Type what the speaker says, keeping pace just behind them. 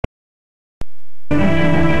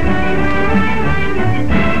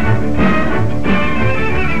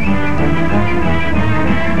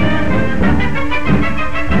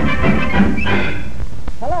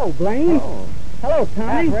Blaine. Oh. Hello,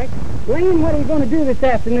 Tommy. Hi, Rick. Blaine, what are you going to do this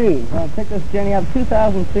afternoon? I'll pick this Jenny up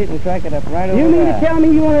 2,000 feet and track it up right over You mean there. to tell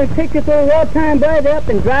me you want to pick this old wartime bird up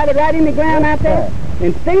and drive it right in the ground Yes, out there? sir.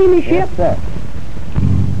 And stay in the ship? Yes, sir.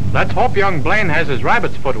 Let's hope young Blaine has his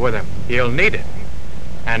rabbit's foot with him. He'll need it.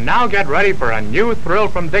 And now get ready for a new thrill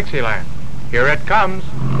from Dixieland. Here it comes.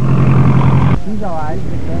 He's all right.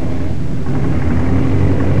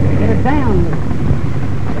 Get it down.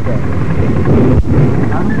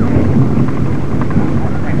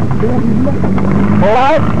 All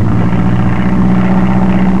right.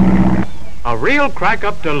 A real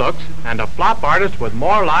crack-up deluxe and a flop artist with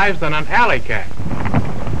more lives than an alley cat.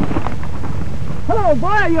 Hello,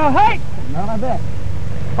 boy, you hurt? Not a bit.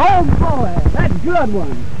 Oh, boy, that's a good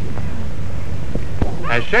one.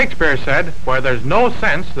 As Shakespeare said, where there's no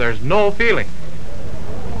sense, there's no feeling.